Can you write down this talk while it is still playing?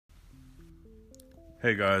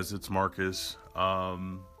Hey guys, it's Marcus.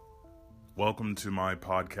 Welcome to my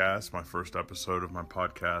podcast, my first episode of my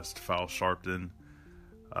podcast, Foul Sharpton.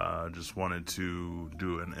 Just wanted to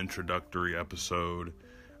do an introductory episode.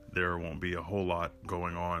 There won't be a whole lot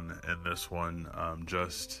going on in this one,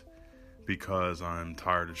 just because I'm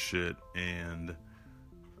tired of shit and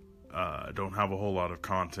don't have a whole lot of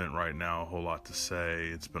content right now, a whole lot to say.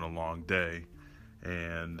 It's been a long day,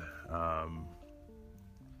 and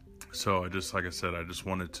so I just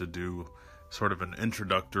wanted to do sort of an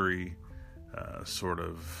introductory sort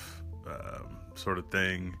of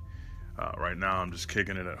thing. Right now I'm just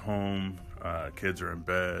kicking it at home. Kids are in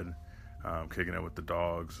bed. I'm kicking it with the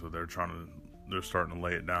dogs, so they're starting to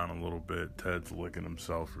lay it down a little bit. Ted's licking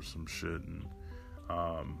himself or some shit, and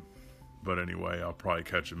but anyway, I'll probably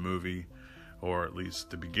catch a movie, or at least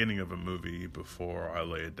the beginning of a movie, before I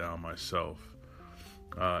lay it down myself.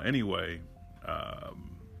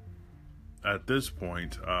 At this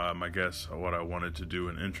point, I guess what I wanted to do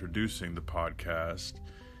in introducing the podcast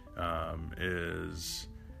is,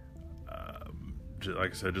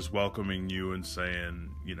 like I said, just welcoming you and saying,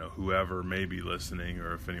 whoever may be listening,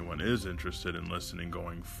 or if anyone is interested in listening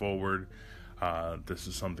going forward, this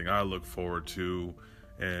is something I look forward to,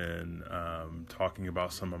 and talking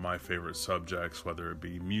about some of my favorite subjects, whether it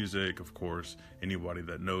be music. Of course, anybody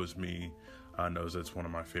that knows me knows that's one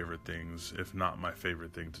of my favorite things, if not my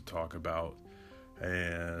favorite thing to talk about.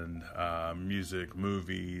 And music,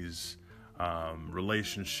 movies,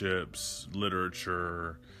 relationships,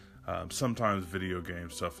 literature, sometimes video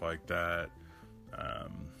games, stuff like that.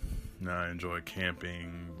 I enjoy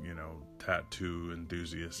camping, tattoo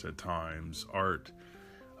enthusiast at times, art,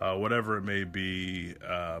 whatever it may be.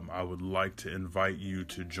 I would like to invite you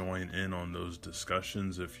to join in on those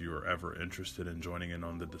discussions if you are ever interested in joining in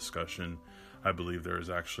on the discussion. I believe there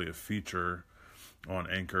is actually a feature on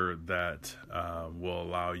Anchor that will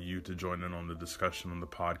allow you to join in on the discussion on the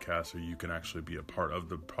podcast, or you can actually be a part of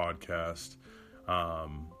the podcast.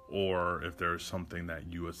 Or if there's something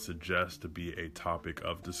that you would suggest to be a topic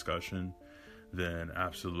of discussion, then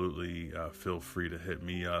absolutely feel free to hit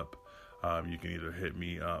me up. You can either hit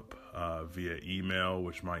me up via email,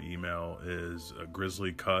 which my email is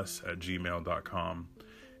grizzlycuss@gmail.com.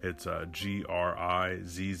 It's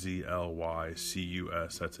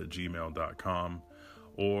GRIZZLYCUS. That's at gmail.com.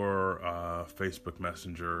 Or Facebook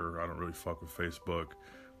Messenger. I don't really fuck with Facebook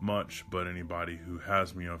much, but anybody who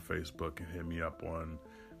has me on Facebook can hit me up on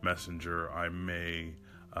Messenger. I may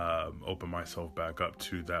open myself back up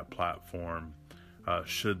to that platform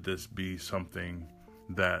should this be something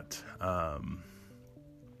that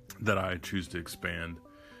I choose to expand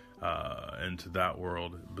into that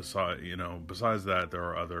world. Besides that, there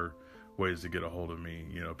are other ways to get a hold of me.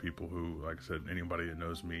 People who, like I said, anybody that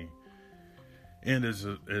knows me and is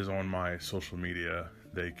on my social media,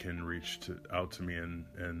 they can reach out to me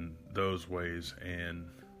in those ways and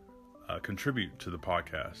contribute to the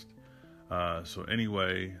podcast. So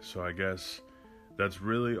I guess that's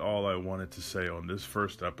really all I wanted to say on this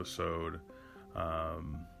first episode. I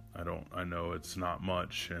know it's not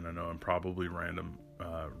much, and I know I'm probably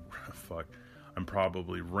I'm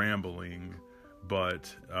probably rambling,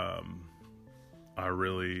 but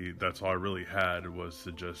that's all I really had was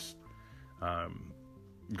to just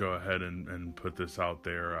go ahead and put this out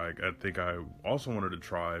there. I think I also wanted to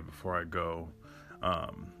try, before I go,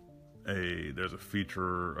 there's a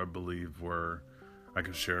feature, I believe, where I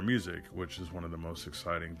can share music, which is one of the most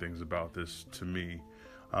exciting things about this to me.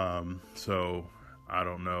 So I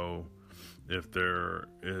don't know if there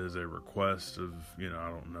is a request of, I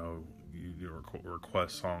don't know, you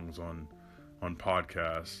request songs on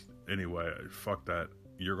podcasts. Anyway, fuck that.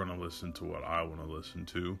 You're going to listen to what I want to listen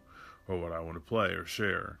to, or what I want to play or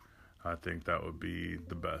share. I think that would be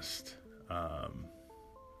the best.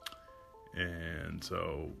 And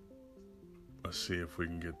so let's see if we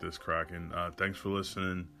can get this cracking. Thanks for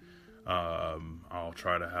listening. I'll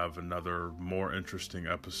try to have another more interesting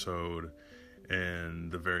episode in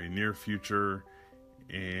the very near future.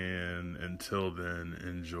 And until then,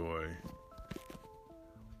 enjoy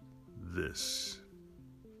this.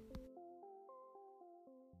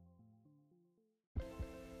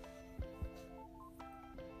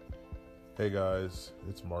 Hey guys,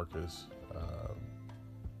 it's Marcus.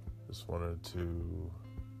 Just wanted to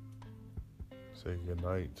say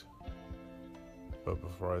goodnight. But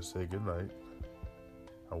before I say goodnight,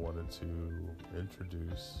 I wanted to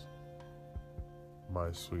introduce my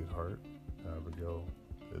sweetheart, Abigail.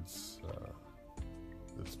 It's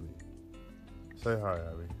me. Say hi,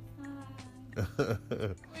 Abby. Hi.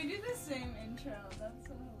 We do the same intro. That's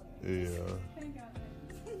so hilarious. Yeah. Hey guys.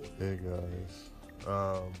 Hey guys.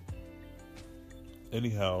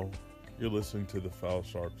 Anyhow, you're listening to the Foul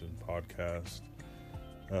Sharpton podcast.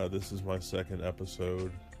 This is my second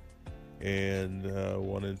episode, and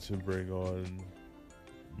wanted to bring on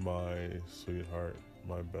my sweetheart,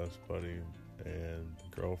 my best buddy, and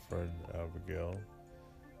girlfriend, Abigail.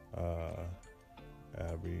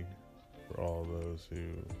 Abby, for all those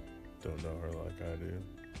who don't know her like I do.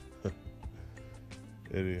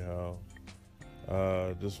 Anyhow,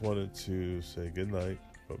 just wanted to say goodnight,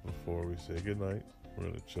 but before we say goodnight, we're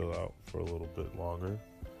going to chill out for a little bit longer.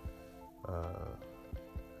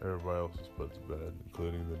 Everybody else is put to bed,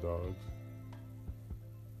 including the dogs.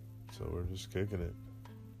 So we're just kicking it.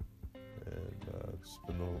 And it's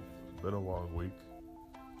been a long week,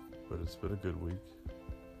 but it's been a good week.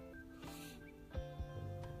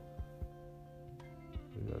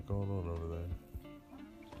 What you got going on over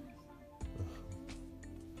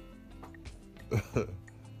there?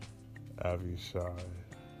 Abby's shy.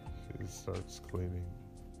 She starts cleaning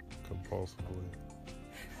compulsively.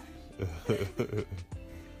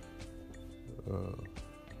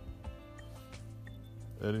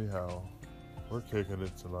 Anyhow, we're kicking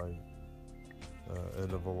it tonight.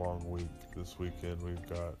 End of a long week. This weekend we've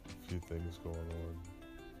got a few things going on.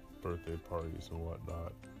 Birthday parties and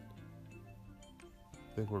whatnot.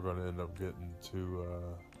 I think we're going to end up getting to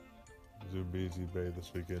Zambezi Bay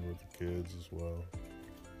this weekend with the kids as well.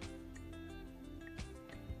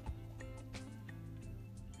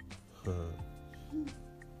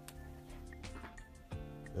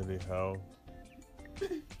 Anyhow.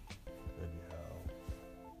 Am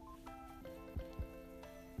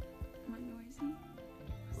I noisy?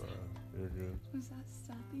 You're good. Was that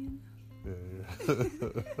stopping? Yeah.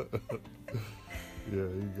 Yeah,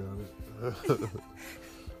 you got it.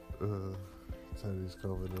 Teddy's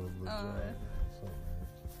coming on the job.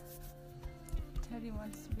 Teddy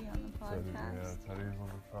wants to be on the podcast. Teddy's on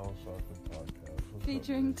the Foul Sharpton podcast. What's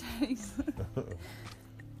featuring up, Teddy's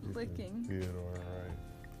licking. Theodore, right?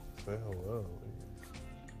 Say hello.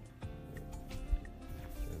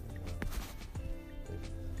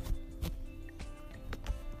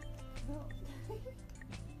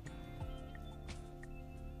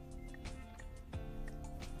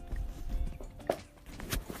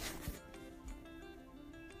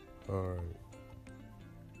 Alright.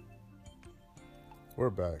 We're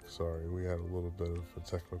back. Sorry, we had a little bit of a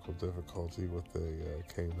technical difficulty with a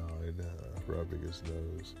canine rubbing his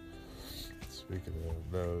nose. Speaking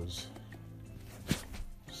of nose,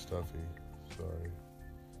 stuffy. Sorry.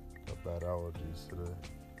 Got bad allergies today.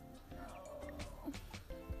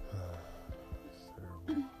 It's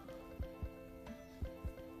terrible.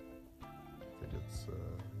 I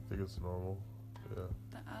think it's normal. Yeah.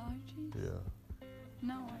 The allergies? Yeah.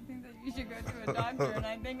 No, I think that you should go to a doctor, and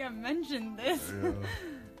I think I've mentioned this. Yeah.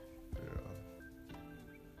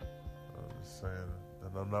 I'm just saying,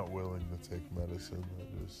 and I'm not willing to take medicine.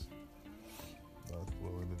 I'm just not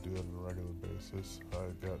willing to do it on a regular basis. I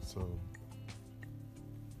got some.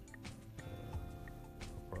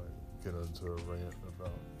 I'll probably get into a rant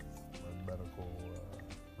about my medical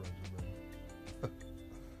regimen.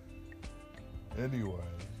 Anyway.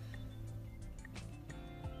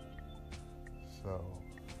 So,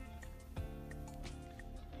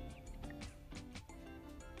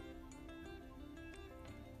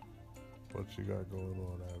 what you got going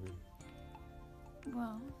on, Abby?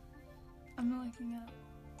 Well, I'm looking at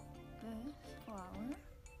this flower.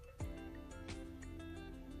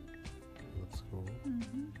 That's cool.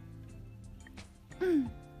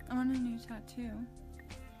 I want a new tattoo.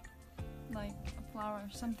 Like a flower,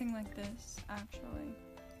 something like this, actually.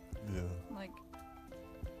 Yeah. Like,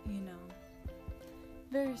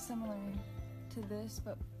 very similar to this,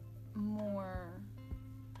 but more,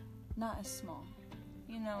 not as small.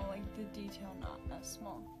 Like the detail not as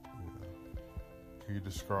small. Yeah. Can you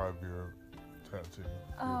describe your tattoo?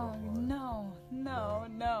 Oh, no way.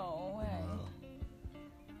 No.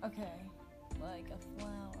 Okay, like a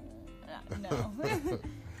flower. No.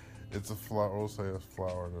 It's a flower. We'll say a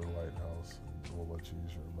flower in a lighthouse, and we'll let you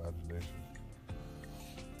use your imagination.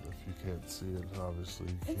 If you can't see it, obviously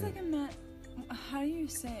you It's can't. like how do you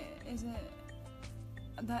say it? Isn't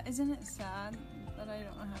it sad that I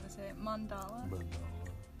don't know how to say it? Mandala?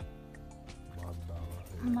 Mandala.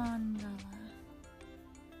 Mandala.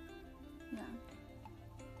 Yeah.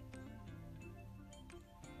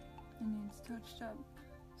 It needs touched up.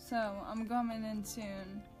 So, I'm coming in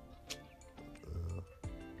soon.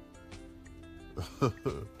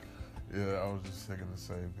 Yeah, I was just thinking the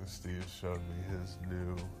same because Steve showed me his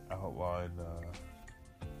new outline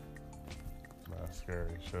mascara.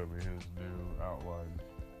 He showed me his new outline.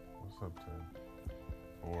 What's up, Ted?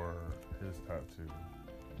 For his tattoo.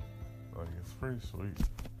 Like, it's pretty sweet.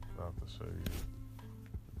 I'll have to show you.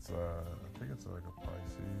 It's I think it's like a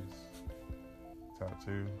Pisces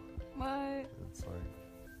tattoo. What? It's got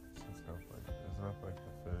like, isn't that like the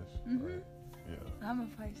fish? Mhm. Right? Yeah. I'm a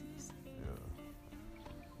Pisces. Yeah.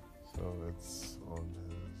 So it's on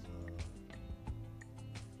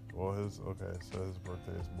so his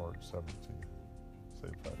birthday is March 17th.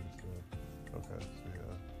 St. Patty's Day. Okay, so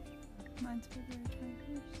yeah. Mine's February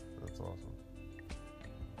 21st. That's awesome.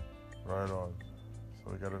 Right on.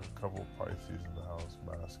 So we got a couple Pisces in the house,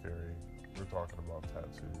 masquerading. We're talking about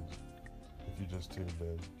tattoos. If you just tuned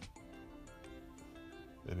in.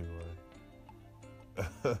 Anyway.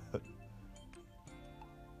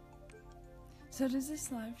 So does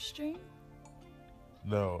this live stream?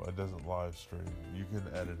 No, it doesn't live stream. You can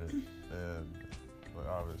edit it, and like,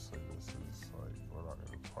 obviously this is like, we're not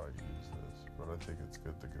going to probably use this, but I think it's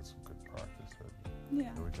good to get some good practice in. Yeah.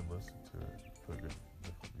 And we can listen to it, put good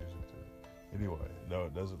different music to it. Anyway, no,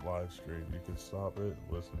 it doesn't live stream. You can stop it,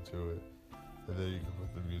 listen to it, and then you can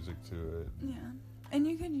put the music to it. Yeah. And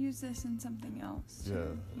you could use this in something else.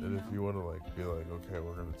 Yeah, and if know? you want to like be like, okay,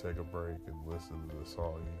 we're going to take a break and listen to the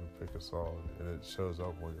song, you can pick a song, and it shows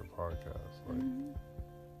up on your podcast.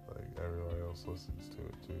 Like everybody else listens to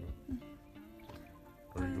it too.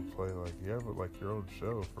 Or you can play like, you have like your own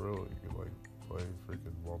show for real. You can like play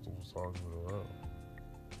freaking multiple songs in a row.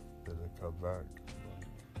 Then it come back.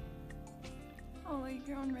 Oh, like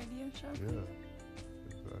your own radio show? Yeah,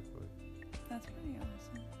 exactly. That's pretty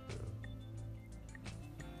awesome. Yeah.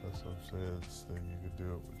 That's what I'm saying. It's thing you can do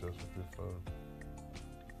it just with your phone.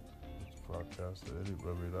 Just broadcast it. I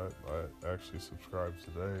mean, I actually subscribed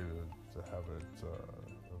today to have it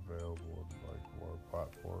available on like more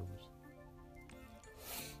platforms.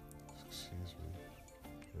 Excuse me.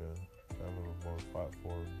 Yeah, having more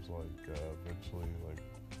platforms like eventually like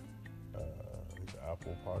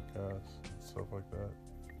Apple Podcasts and stuff like that.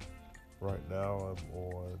 Right now I'm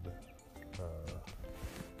on.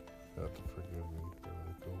 You have to forgive me.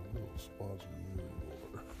 We don't sponsor you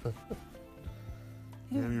anymore.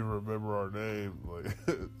 Can't even remember our name. Like,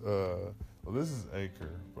 well, this is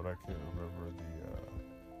Anchor, but I can't remember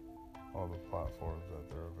all the platforms that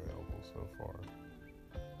they're available so far.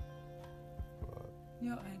 But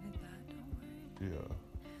You'll edit that, don't worry. yeah.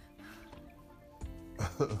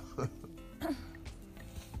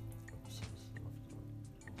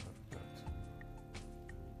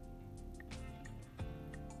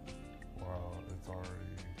 Wow, it's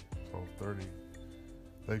already 12:30.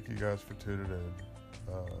 Thank you guys for tuning in.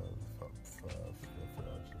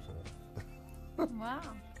 Wow.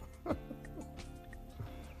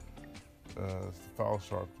 It's the Foul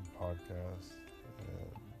Sharpton podcast,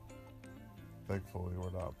 and thankfully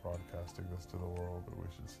we're not broadcasting this to the world, but we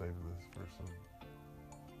should save this for some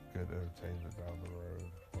good entertainment down the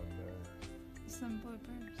road one day. Some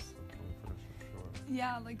bloopers. Some bloopers for sure.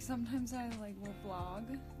 Yeah, like sometimes I like will vlog,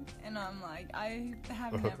 and I'm like, I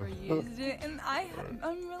have never used it, and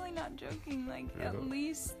I'm really not joking. Like at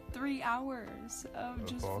least 3 hours of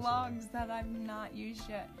That's just awesome. vlogs that I've not used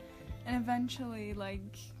yet, and eventually,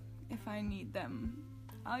 like, if I need them,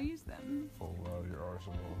 I'll use them. Full out of your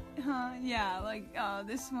arsenal. Yeah, like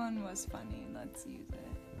this one was funny. Let's use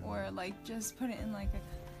it, or like just put it in like a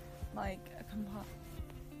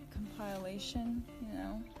compilation, you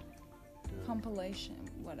know. Yeah. Compilation,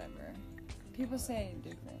 whatever. People say it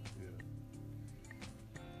different. Yeah.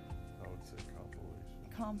 I would say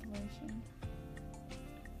compilation. Compilation.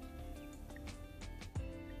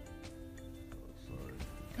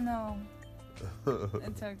 Oh, No, sorry.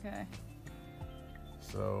 it's okay.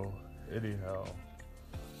 So, anyhow,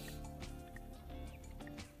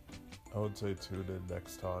 I would say tune in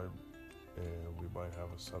next time, and we might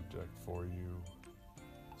have a subject for you.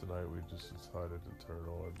 Tonight we just decided to turn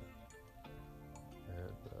on,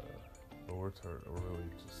 and but we're really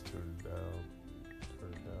just tuning down.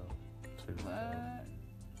 Tuning down. What?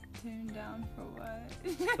 Tune down for what?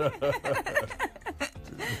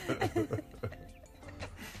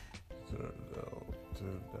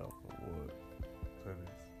 Turn down for what? Turn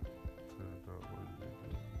down what did you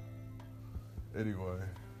do? Anyway,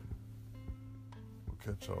 we'll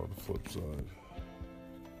catch y'all on the flip side.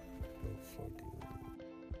 Go fuck it.